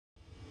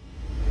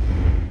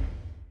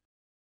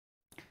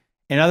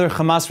In other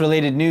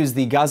Hamas-related news,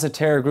 the Gaza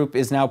terror group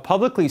is now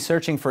publicly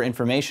searching for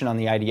information on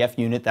the IDF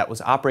unit that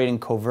was operating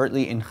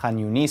covertly in Khan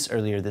Yunis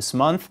earlier this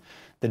month.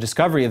 The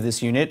discovery of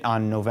this unit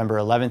on November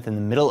 11th in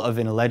the middle of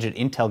an alleged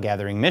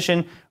intel-gathering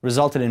mission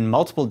resulted in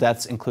multiple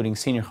deaths, including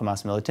senior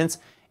Hamas militants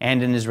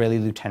and an Israeli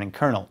lieutenant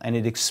colonel, and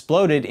it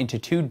exploded into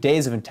 2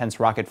 days of intense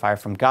rocket fire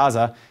from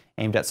Gaza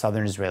aimed at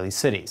southern Israeli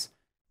cities.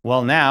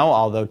 Well, now,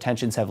 although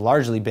tensions have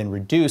largely been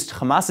reduced,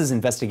 Hamas's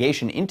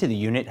investigation into the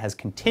unit has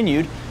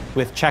continued,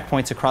 with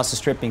checkpoints across the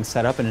Strip being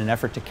set up in an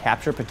effort to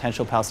capture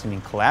potential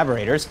Palestinian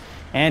collaborators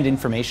and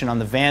information on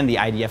the van the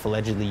IDF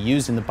allegedly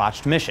used in the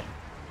botched mission.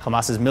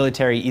 Hamas's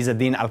military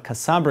Izzadin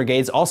al-Qassam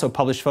brigades also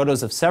published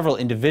photos of several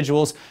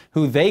individuals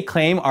who they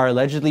claim are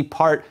allegedly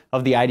part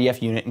of the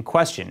IDF unit in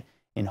question,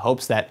 in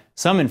hopes that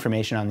some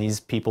information on these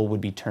people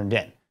would be turned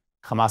in.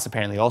 Hamas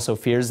apparently also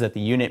fears that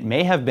the unit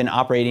may have been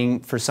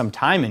operating for some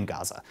time in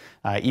Gaza,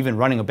 even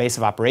running a base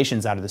of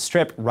operations out of the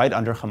Strip right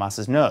under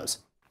Hamas's nose.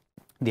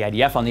 The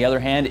IDF, on the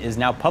other hand, is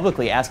now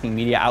publicly asking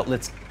media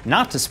outlets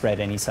not to spread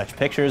any such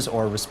pictures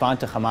or respond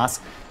to Hamas,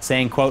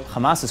 saying, quote,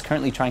 Hamas is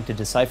currently trying to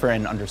decipher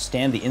and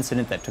understand the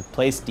incident that took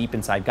place deep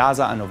inside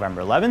Gaza on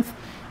November 11th,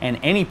 and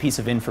any piece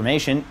of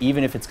information,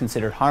 even if it's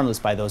considered harmless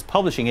by those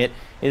publishing it,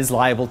 is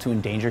liable to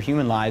endanger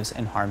human lives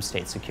and harm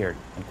state security,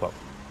 end quote.